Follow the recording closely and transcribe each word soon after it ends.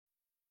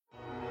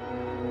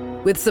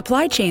With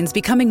supply chains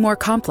becoming more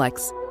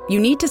complex, you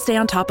need to stay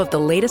on top of the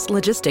latest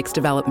logistics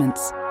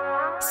developments.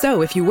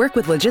 So if you work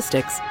with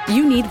logistics,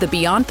 you need the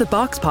Beyond the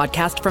Box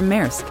podcast from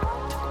Maersk.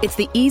 It's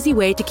the easy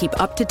way to keep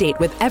up to date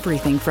with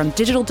everything from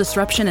digital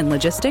disruption in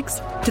logistics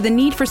to the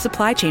need for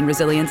supply chain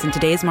resilience in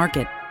today's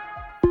market.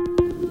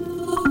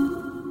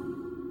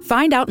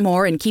 Find out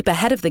more and keep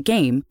ahead of the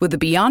game with the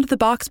Beyond the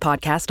Box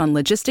podcast on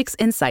logistics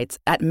insights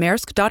at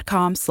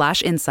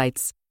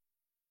maersk.com/insights.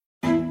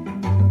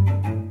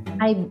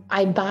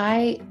 I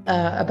buy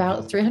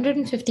about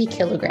 350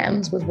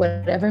 kilograms with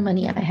whatever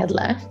money I had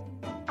left.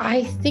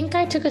 I think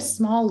I took a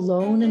small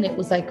loan and it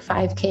was like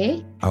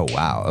 $5,000. Oh,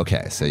 wow.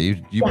 Okay. So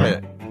you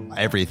put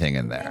everything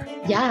in there.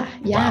 Yeah.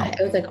 Wow.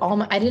 It was like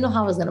I didn't know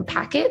how I was going to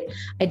pack it.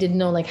 I didn't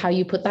know like how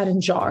you put that in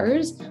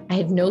jars. I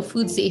had no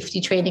food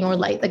safety training or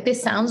like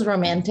this sounds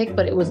romantic,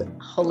 but it was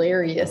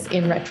hilarious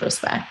in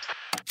retrospect.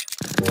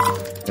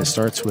 It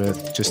starts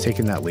with just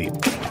taking that leap.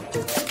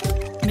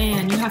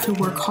 Man, you have to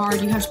work hard.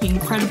 You have to be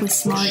incredibly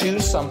smart.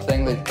 Choose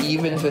something that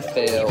even if it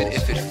fails,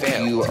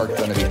 you are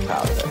going to be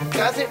proud of it.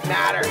 Doesn't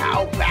matter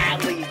how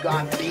badly you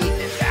got beaten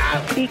in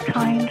battle. Be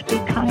kind, be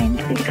kind,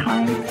 be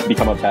kind.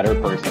 Become a better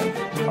person,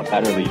 a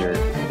better leader,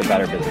 the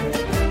better business.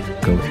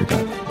 Go with your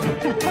gut.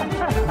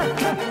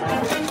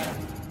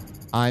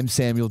 I'm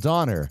Samuel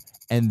Donner,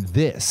 and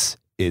this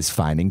is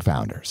Finding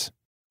Founders.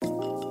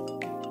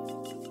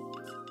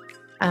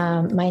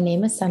 My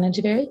name is Sana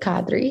Jabari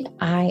Kadri.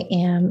 I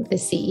am the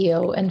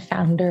CEO and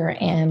founder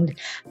and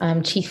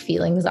Chief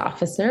Feelings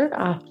Officer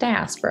of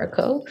Diaspora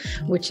Co.,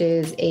 which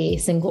is a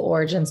single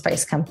origin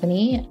spice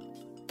company.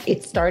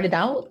 It started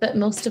out that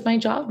most of my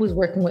job was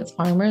working with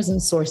farmers and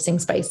sourcing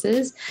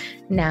spices.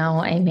 Now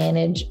I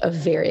manage a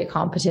very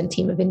competent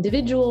team of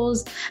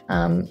individuals,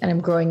 and I'm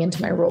growing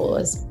into my role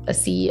as a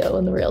CEO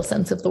in the real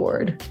sense of the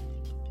word.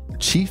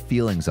 Chief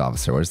Feelings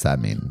Officer, what does that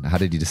mean? How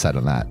did you decide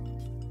on that?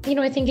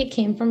 I think it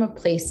came from a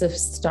place of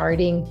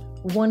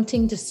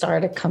wanting to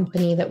start a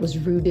company that was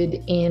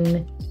rooted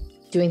in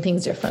doing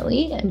things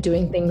differently and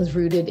doing things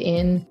rooted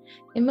in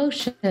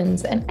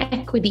emotions and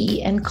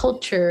equity and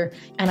culture.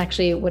 And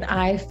actually what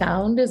I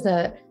found is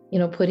that,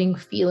 putting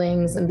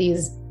feelings and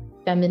these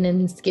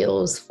feminine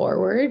skills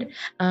forward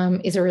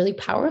is a really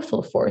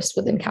powerful force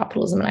within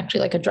capitalism and actually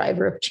like a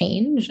driver of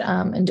change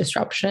and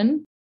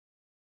disruption.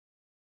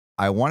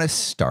 I want to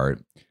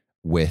start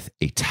with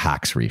a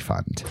tax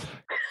refund.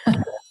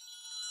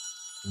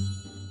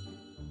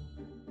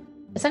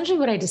 Essentially,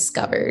 what I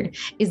discovered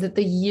is that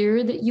the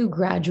year that you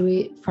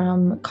graduate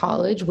from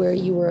college, where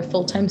you were a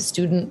full-time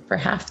student for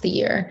half the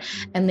year,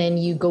 and then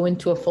you go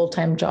into a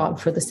full-time job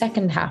for the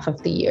second half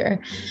of the year,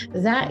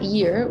 that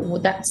year,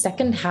 that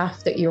second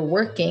half that you're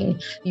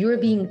working, you're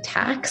being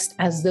taxed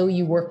as though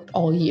you worked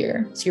all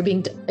year. So you're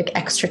being like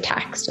extra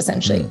taxed,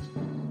 essentially.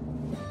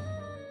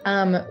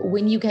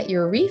 When you get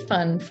your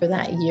refund for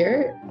that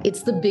year,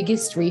 it's the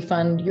biggest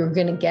refund you're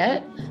going to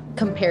get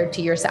compared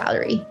to your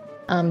salary.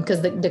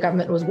 Because the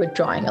government was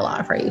withdrawing a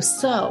lot for you.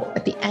 So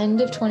at the end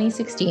of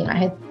 2016, I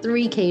had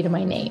 $3,000 to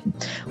my name,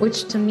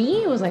 which to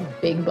me was like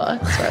big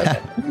bucks. So I was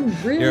like,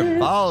 really? You're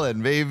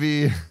balling,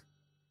 baby.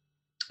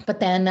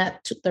 But then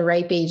at the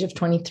ripe age of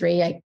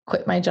 23, I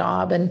quit my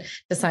job and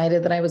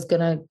decided that I was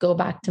going to go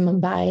back to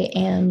Mumbai.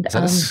 And is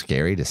that a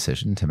scary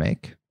decision to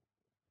make?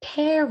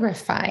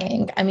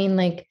 Terrifying. And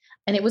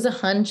it was a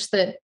hunch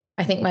that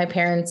I think my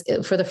parents,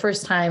 for the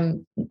first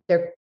time,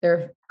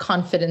 their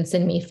confidence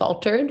in me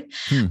faltered,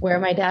 where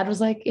my dad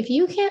was like, if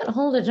you can't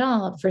hold a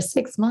job for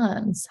 6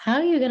 months, how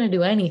are you going to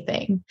do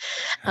anything?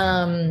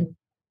 And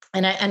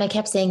I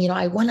kept saying,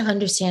 I want to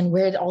understand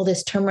where all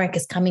this turmeric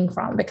is coming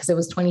from, because it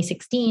was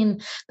 2016,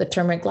 the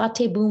turmeric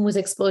latte boom was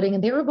exploding.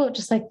 And they were both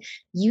just like,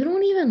 you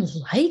don't even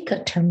like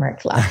a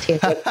turmeric latte.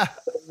 Like,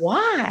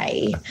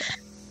 why?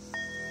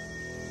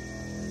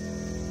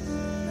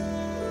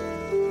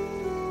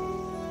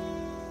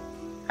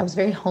 I was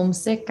very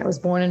homesick. I was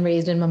born and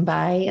raised in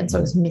Mumbai, and so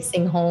I was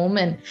missing home,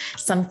 and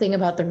something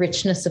about the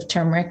richness of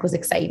turmeric was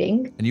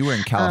exciting. And you were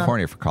in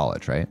California for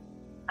college, right?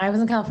 I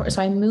was in California.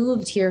 So I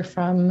moved here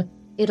from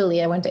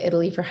Italy. I went to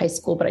Italy for high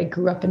school, but I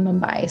grew up in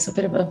Mumbai. So a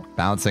bit of a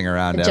bouncing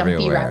around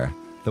everywhere.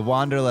 The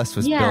wanderlust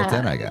was built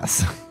in, I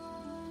guess.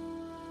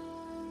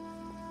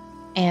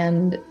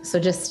 And so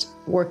just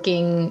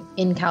working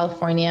in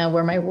California,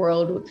 where my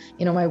world,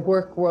 my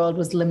work world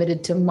was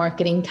limited to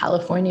marketing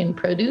Californian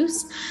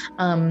produce,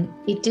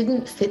 it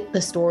didn't fit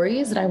the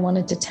stories that I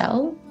wanted to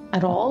tell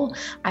at all.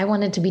 I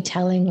wanted to be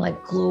telling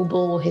like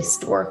global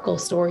historical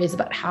stories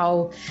about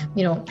how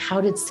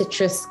did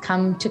citrus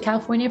come to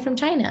California from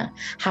China?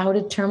 How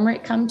did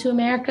turmeric come to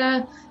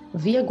America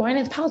via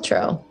Gwyneth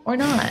Paltrow or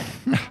not?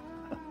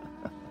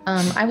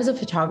 I was a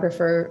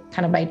photographer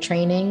kind of by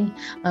training,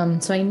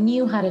 so I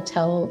knew how to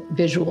tell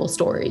visual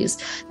stories.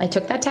 I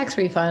took that tax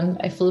refund,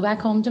 I flew back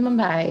home to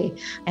Mumbai,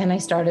 and I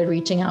started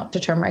reaching out to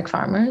turmeric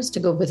farmers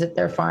to go visit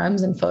their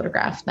farms and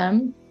photograph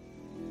them.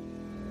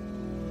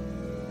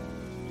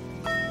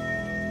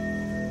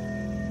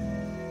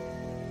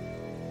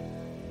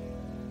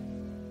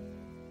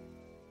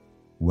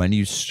 When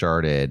you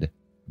started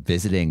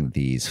visiting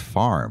these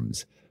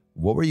farms,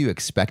 what were you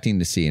expecting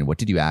to see and what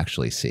did you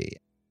actually see?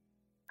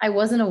 I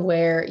wasn't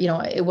aware,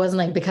 it wasn't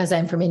like because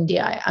I'm from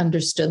India, I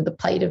understood the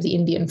plight of the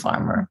Indian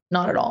farmer.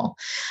 Not at all.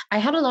 I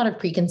had a lot of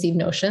preconceived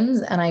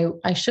notions, and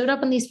I showed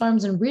up on these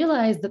farms and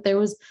realized that there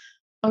was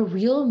a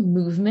real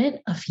movement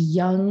of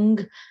young,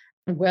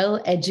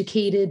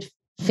 well-educated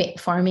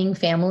farming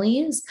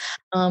families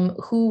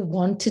who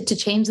wanted to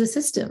change the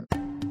system.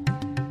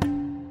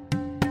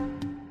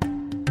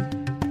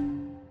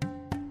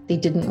 They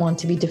didn't want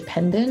to be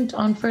dependent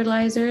on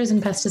fertilizers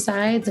and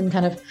pesticides and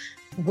kind of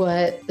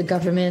what the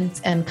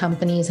governments and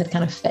companies had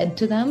kind of fed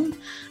to them,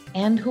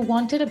 and who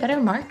wanted a better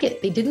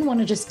market. They didn't want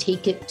to just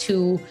take it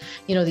to,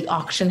 the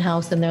auction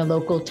house in their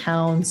local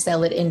town,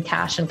 sell it in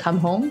cash and come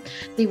home.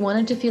 They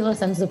wanted to feel a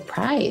sense of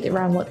pride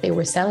around what they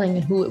were selling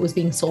and who it was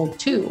being sold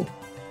to.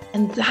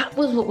 And that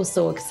was what was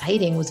so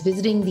exciting, was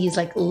visiting these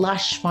like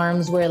lush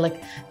farms where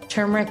like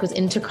turmeric was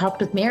intercropped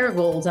with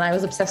marigolds, and I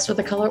was obsessed with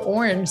the color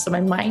orange. So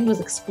my mind was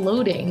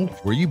exploding.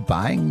 Were you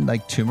buying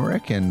like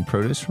turmeric and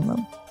produce from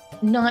them?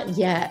 Not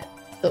yet.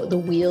 The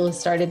wheels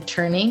started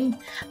turning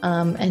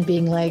and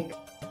being like,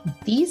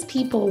 these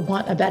people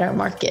want a better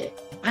market.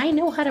 I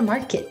know how to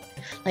market.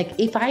 Like,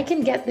 if I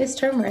can get this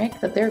turmeric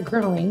that they're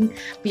growing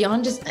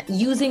beyond just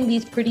using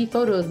these pretty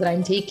photos that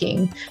I'm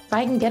taking, if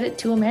I can get it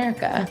to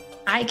America,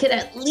 I could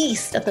at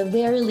the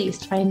very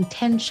least, find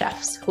 10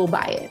 chefs who'll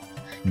buy it,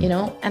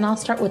 and I'll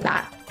start with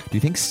that. Do you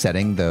think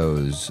setting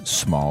those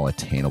small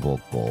attainable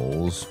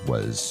goals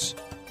was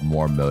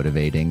more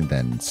motivating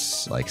than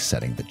like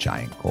setting the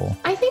giant goal?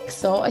 I think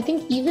so. I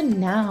think even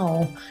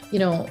now,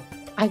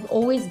 I've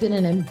always been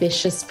an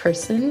ambitious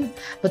person,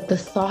 but the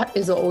thought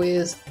is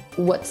always,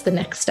 what's the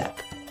next step?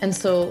 And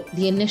so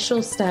the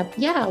initial step,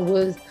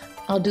 was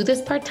I'll do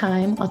this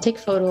part-time. I'll take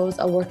photos.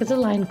 I'll work as a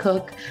line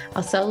cook.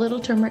 I'll sell a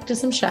little turmeric to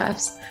some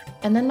chefs.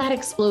 And then that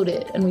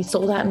exploded, and we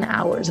sold out in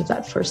hours of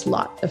that first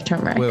lot of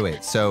turmeric.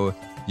 Wait. So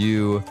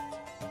you're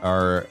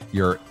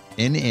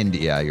in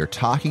India, you're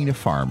talking to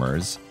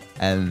farmers,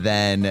 and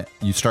then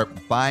you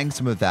start buying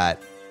some of that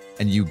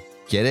and you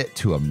get it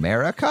to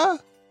America?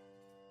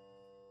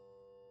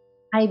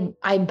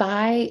 I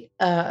buy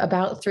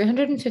about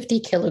 350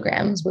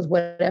 kilograms with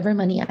whatever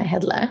money I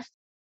had left.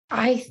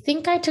 I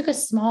think I took a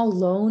small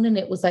loan and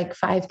it was like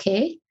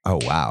 $5,000. Oh,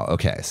 wow.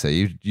 Okay. So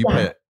you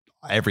put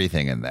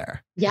everything in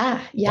there.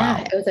 Yeah.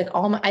 Wow. It was like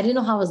I didn't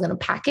know how I was going to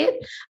pack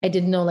it. I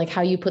didn't know like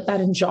how you put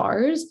that in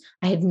jars.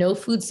 I had no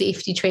food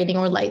safety training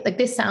or like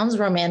this sounds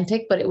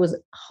romantic, but it was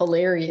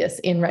hilarious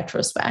in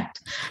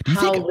retrospect.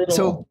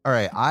 So, all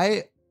right.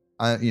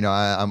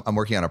 I'm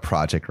working on a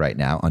project right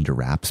now under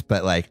wraps,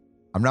 but like,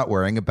 I'm not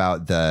worrying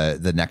about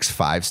the next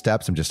 5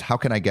 steps. I'm just, how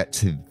can I get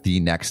to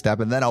the next step?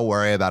 And then I'll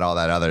worry about all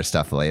that other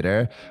stuff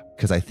later.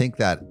 Because I think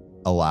that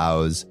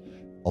allows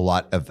a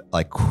lot of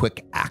like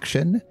quick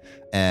action.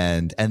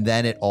 And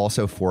then it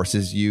also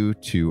forces you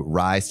to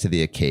rise to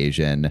the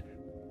occasion.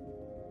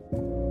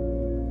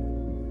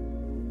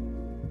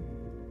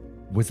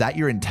 Was that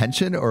your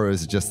intention, or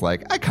was it just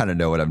like, I kind of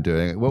know what I'm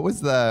doing? What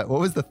was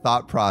the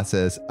thought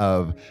process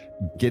of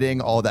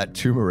getting all that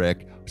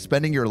turmeric,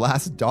 spending your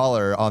last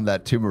dollar on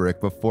that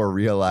turmeric before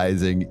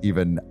realizing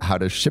even how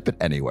to ship it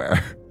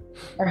anywhere?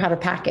 Or how to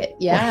pack it.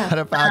 Yeah. How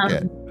to pack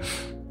it.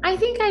 I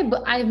think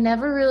I've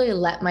never really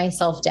let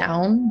myself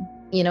down.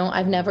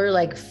 I've never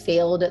like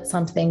failed at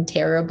something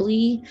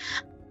terribly.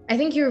 I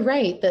think you're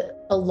right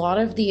that a lot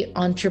of the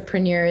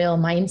entrepreneurial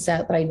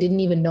mindset that I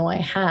didn't even know I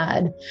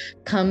had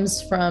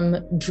comes from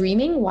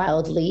dreaming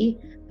wildly,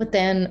 but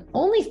then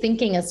only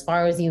thinking as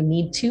far as you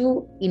need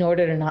to in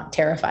order to not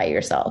terrify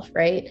yourself,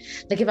 right?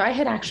 Like if I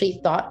had actually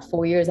thought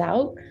 4 years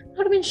out, I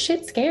would have been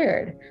shit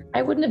scared.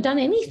 I wouldn't have done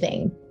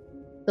anything.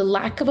 The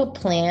lack of a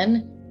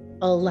plan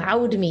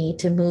allowed me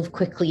to move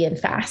quickly and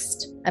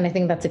fast. And I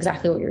think that's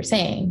exactly what you're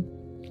saying.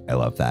 I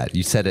love that.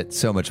 You said it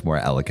so much more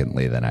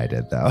eloquently than I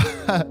did, though.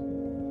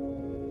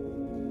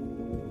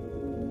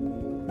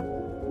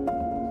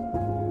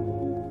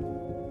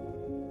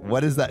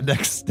 What is that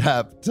next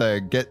step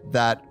to get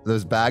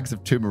those bags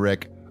of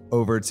turmeric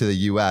over to the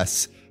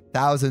US,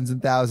 thousands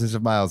and thousands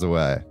of miles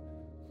away?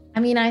 I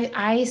mean,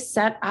 I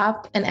set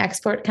up an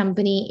export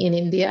company in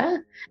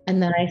India,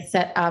 and then I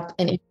set up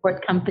an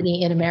import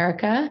company in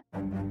America.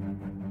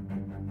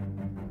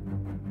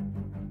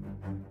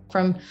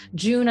 From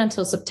June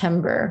until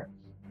September,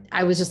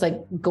 I was just like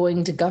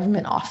going to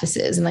government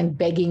offices and like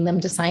begging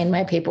them to sign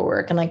my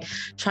paperwork and like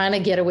trying to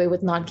get away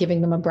with not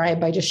giving them a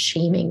bribe by just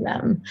shaming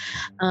them.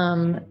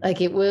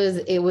 Like it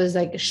was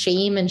like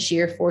shame and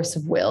sheer force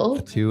of will.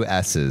 2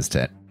 S's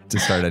to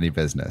start any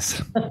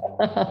business.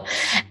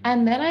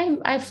 And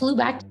then I flew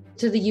back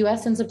to the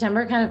US in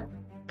September, kind of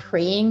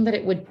praying that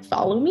it would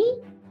follow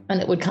me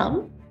and it would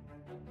come.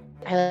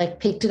 I like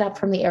picked it up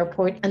from the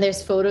airport, and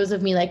there's photos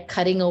of me like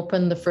cutting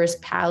open the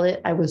first pallet.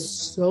 I was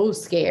so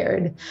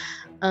scared.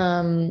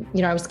 I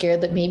was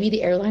scared that maybe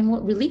the airline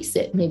won't release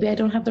it. Maybe I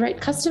don't have the right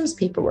customs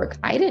paperwork.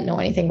 I didn't know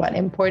anything about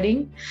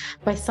importing.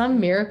 By some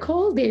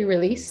miracle, they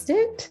released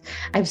it.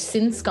 I've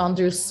since gone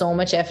through so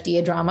much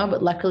FDA drama,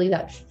 but luckily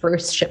that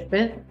first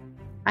shipment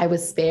I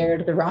was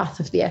spared the wrath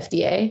of the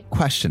FDA.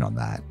 Question on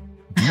that.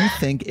 Do you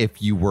think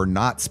if you were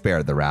not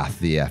spared the wrath of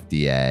the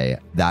FDA,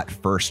 that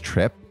first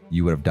trip,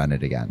 you would have done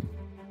it again?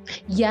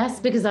 Yes,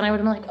 because then I would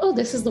have been like, oh,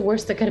 this is the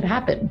worst that could have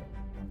happened.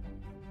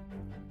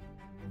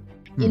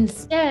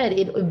 Instead,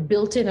 it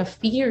built in a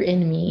fear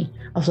in me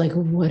of like,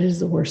 what is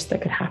the worst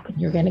that could happen?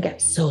 You're going to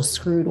get so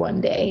screwed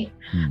one day.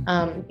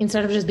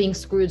 Instead of just being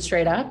screwed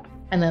straight up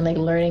and then like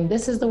learning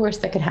this is the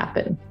worst that could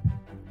happen.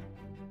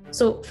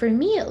 So for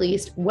me, at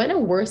least, when a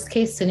worst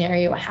case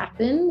scenario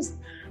happens,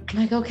 I'm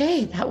like,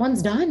 okay, that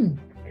one's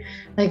done.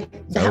 Like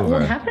that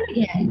won't happen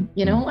again.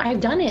 You know,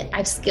 I've done it.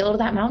 I've scaled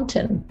that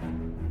mountain.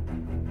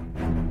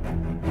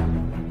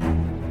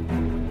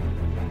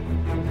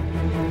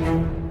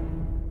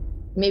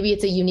 Maybe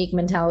it's a unique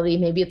mentality.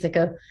 Maybe it's like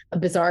a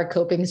bizarre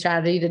coping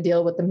strategy to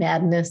deal with the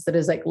madness that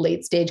is like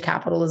late stage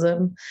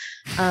capitalism.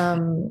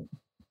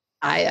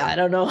 I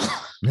don't know.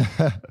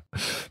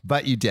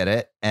 But you did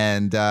it.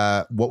 And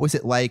what was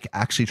it like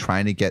actually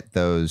trying to get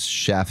those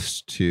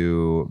chefs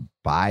to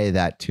buy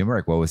that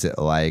turmeric? What was it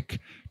like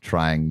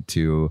trying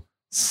to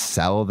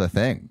sell the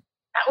thing?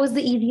 That was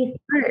the easiest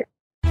part.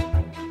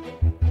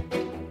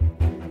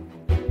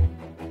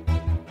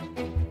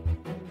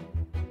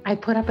 I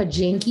put up a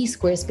janky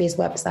Squarespace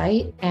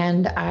website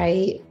and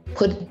I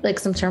put like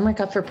some turmeric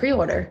up for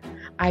pre-order.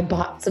 I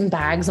bought some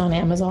bags on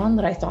Amazon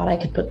that I thought I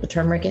could put the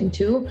turmeric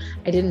into.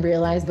 I didn't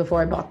realize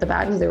before I bought the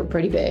bags, they were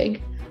pretty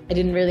big. I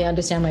didn't really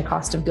understand my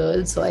cost of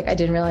goods. So like, I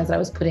didn't realize that I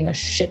was putting a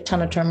shit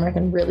ton of turmeric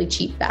in really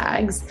cheap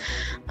bags.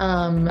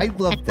 I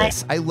love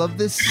this. I love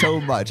this so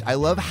much. I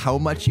love how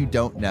much you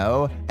don't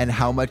know and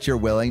how much you're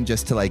willing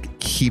just to like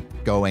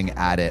keep going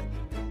at it.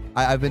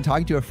 I've been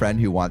talking to a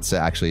friend who wants to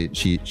actually,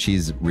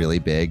 she's really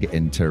big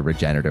into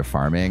regenerative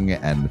farming.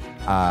 And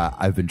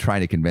I've been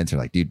trying to convince her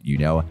like, dude, you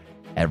know,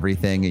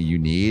 everything you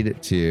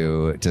need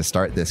to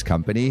start this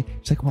company.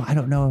 She's like, well, I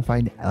don't know if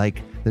I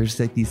like, there's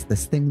like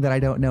this thing that I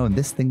don't know and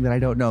this thing that I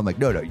don't know. I'm like,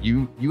 no,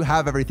 you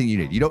have everything you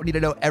need. You don't need to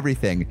know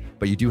everything,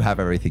 but you do have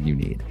everything you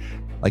need.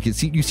 Like you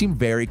seem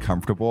very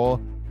comfortable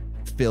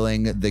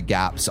filling the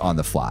gaps on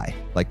the fly,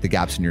 like the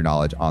gaps in your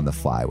knowledge on the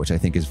fly, which I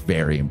think is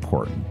very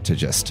important to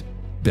just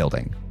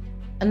building.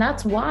 And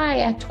that's why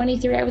at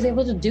 23, I was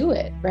able to do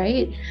it,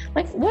 right?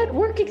 Like what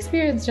work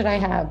experience did I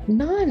have?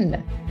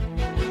 None.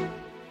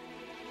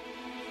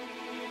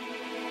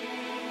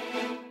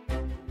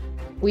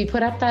 We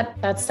put up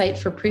that site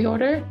for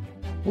pre-order.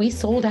 We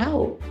sold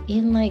out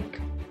in like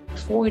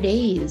 4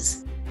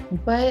 days.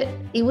 But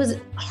it was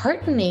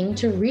heartening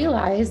to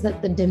realize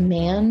that the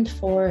demand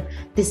for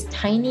this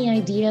tiny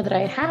idea that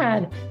I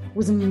had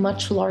was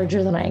much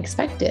larger than I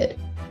expected.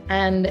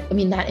 And I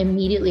mean, that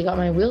immediately got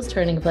my wheels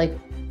turning of like,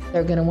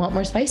 they're going to want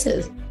more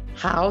spices.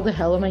 How the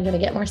hell am I going to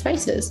get more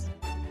spices?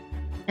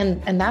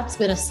 And that's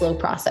been a slow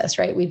process,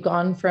 right? We've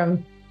gone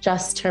from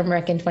just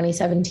turmeric in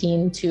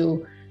 2017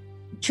 to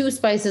 2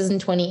 spices in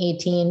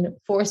 2018,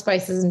 4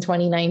 spices in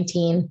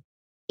 2019,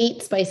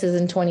 8 spices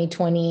in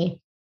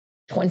 2020,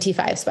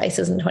 25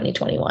 spices in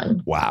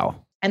 2021.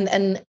 Wow.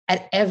 And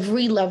at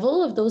every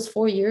level of those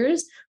 4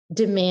 years,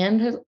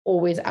 demand has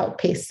always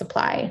outpaced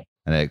supply.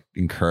 And it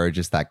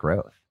encourages that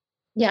growth.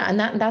 Yeah. And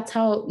that's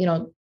how, you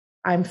know,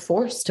 I'm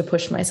forced to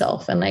push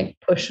myself and like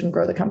push and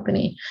grow the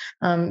company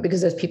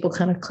because there's people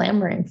kind of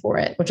clamoring for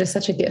it, which is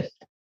such a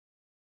gift.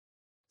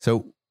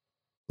 So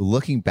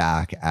looking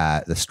back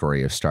at the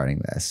story of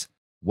starting this,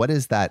 what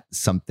is that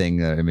something,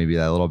 maybe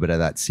a little bit of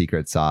that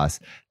secret sauce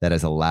that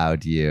has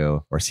allowed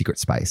you, or secret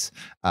spice,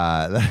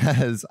 that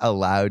has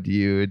allowed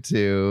you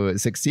to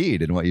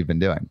succeed in what you've been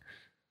doing?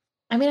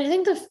 I mean, I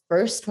think the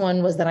first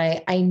one was that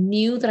I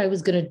knew that I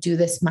was going to do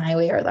this my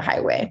way or the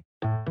highway.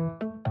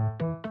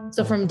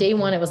 So from day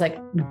one, it was like,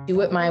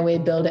 do it my way,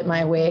 build it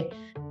my way.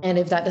 And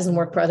if that doesn't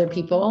work for other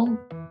people,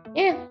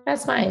 yeah,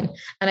 that's fine.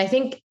 And I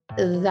think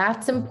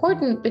that's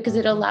important because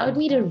it allowed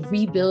me to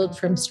rebuild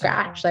from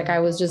scratch. Like I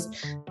was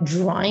just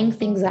drawing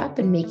things up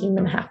and making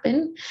them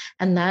happen.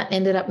 And that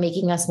ended up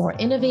making us more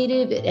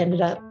innovative. It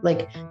ended up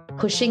like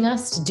pushing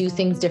us to do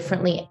things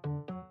differently.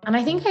 And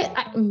I think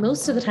I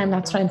most of the time,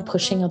 that's what I'm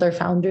pushing other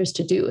founders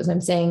to do is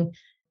I'm saying,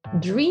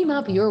 dream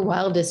up your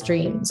wildest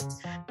dreams.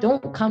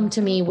 Don't come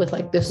to me with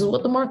like, this is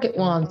what the market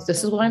wants.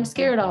 This is what I'm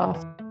scared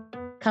of.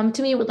 Come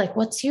to me with like,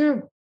 what's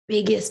your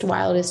biggest,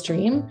 wildest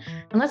dream?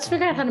 And let's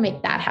figure out how to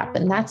make that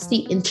happen. That's the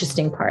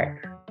interesting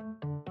part.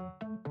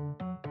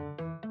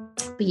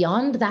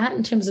 Beyond that,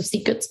 in terms of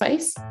secret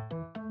spice,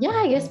 yeah,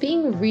 I guess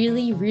being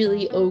really,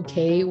 really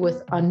okay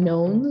with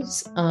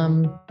unknowns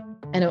and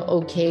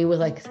okay with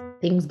like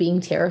things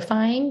being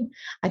terrifying.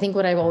 I think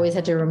what I've always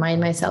had to remind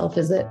myself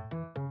is that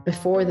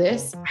before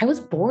this, I was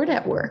bored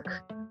at work.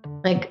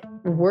 Like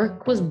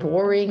work was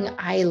boring.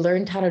 I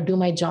learned how to do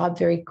my job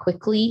very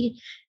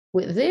quickly.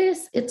 With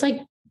this, it's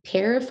like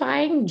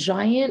terrifying,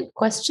 giant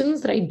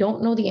questions that I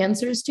don't know the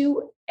answers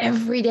to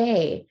every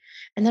day.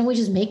 And then we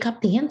just make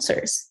up the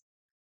answers.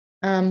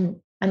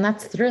 And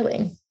that's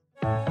thrilling.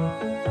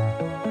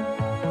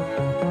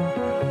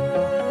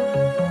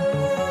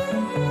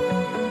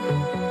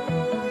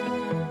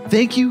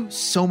 Thank you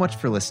so much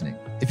for listening.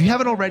 If you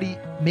haven't already,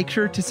 make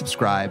sure to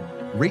subscribe,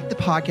 rate the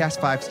podcast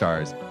 5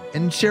 stars,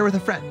 and share with a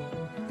friend.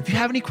 If you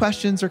have any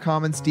questions or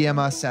comments, DM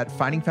us at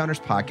Finding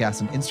Founders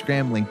Podcast on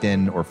Instagram,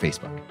 LinkedIn, or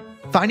Facebook.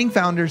 Finding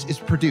Founders is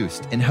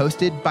produced and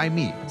hosted by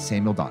me,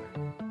 Samuel Donner.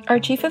 Our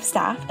Chief of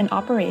Staff and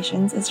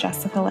Operations is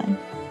Jessica Lynn.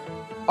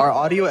 Our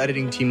audio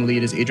editing team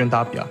lead is Adrian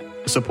Tapia.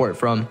 Support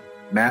from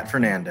Matt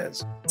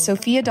Fernandez,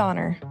 Sophia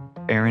Donner,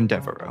 Aaron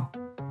Devereaux,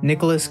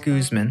 Nicholas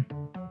Guzman,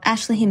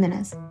 Ashley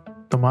Jimenez,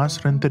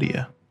 Tomas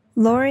Renteria,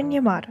 Lauren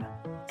Yamada,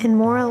 and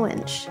Maura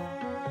Lynch.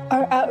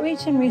 Our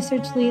outreach and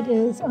research lead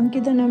is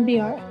Ankita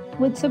Nambiar,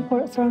 with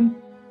support from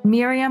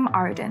Miriam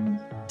Arden,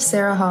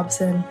 Sarah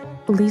Hobson,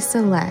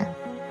 Lisa Le,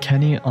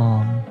 Kenny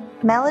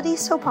Melody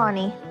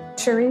Sopani,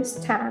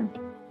 Charisse Tan,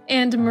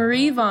 and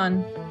Marie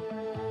Vaughn.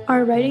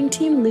 Our writing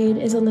team lead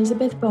is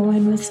Elizabeth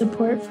Bowen, with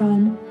support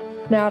from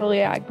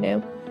Natalie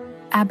Agnew,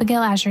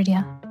 Abigail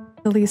Azurdia,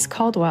 Elise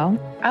Caldwell,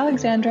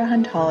 Alexandra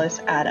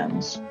Huntalis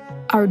Adams.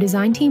 Our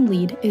design team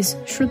lead is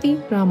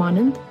Shruti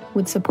Ramanand,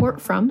 with support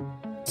from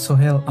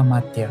Sohail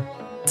Amatya,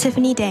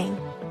 Tiffany Dang.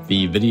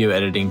 The video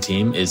editing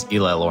team is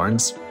Eli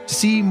Lawrence. To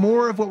see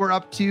more of what we're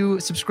up to,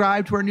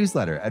 subscribe to our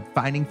newsletter at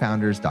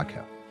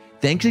findingfounders.co.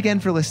 Thanks again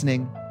for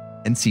listening,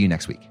 and see you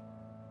next week.